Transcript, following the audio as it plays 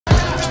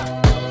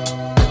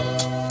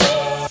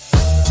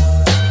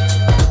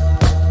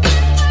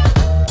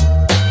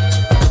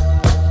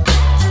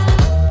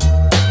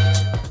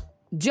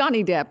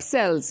Johnny Depp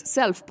sells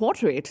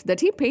self-portrait that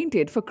he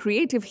painted for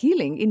creative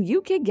healing in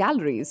UK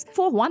galleries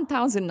for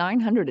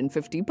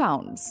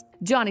 £1,950.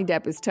 Johnny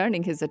Depp is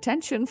turning his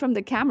attention from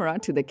the camera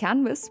to the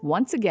canvas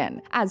once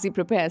again as he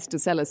prepares to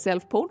sell a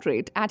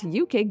self-portrait at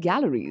UK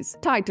galleries.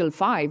 Title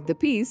 5, the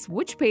piece,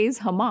 which pays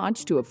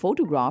homage to a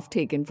photograph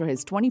taken for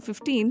his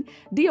 2015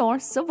 Dior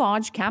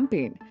Sauvage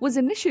campaign, was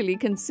initially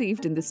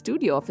conceived in the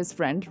studio of his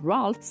friend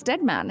Ralph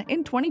Steadman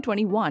in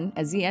 2021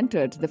 as he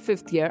entered the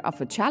fifth year of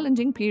a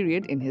challenging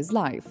period in his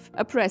life.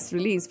 A press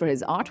release for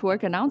his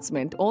artwork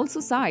announcement also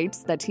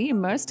cites that he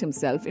immersed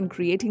himself in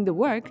creating the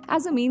work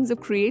as a means of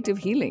creative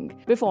healing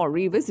before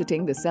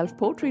revisiting the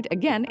self-portrait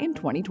again in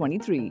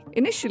 2023.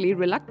 Initially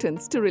reluctant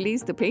to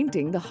release the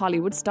painting, the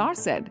Hollywood star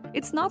said,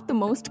 "It's not the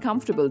most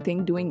comfortable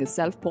thing doing a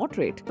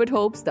self-portrait, but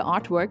hopes the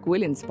artwork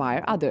will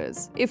inspire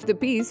others. If the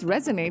piece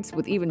resonates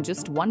with even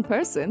just one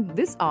person,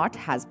 this art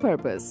has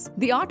purpose."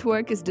 The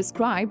artwork is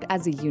described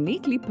as a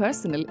uniquely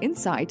personal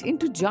insight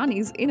into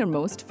Johnny's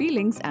innermost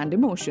feelings and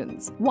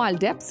emotions, while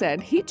Depp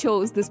said he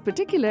chose this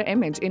particular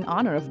image in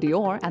honor of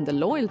Dior and the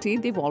loyalty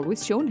they've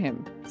always shown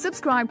him.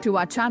 Subscribe to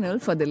our channel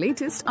for the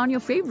latest on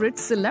your favorite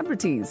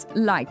celebrities.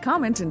 Like,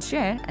 comment and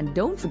share, and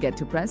don't forget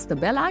to press the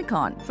bell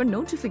icon for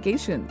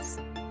notifications.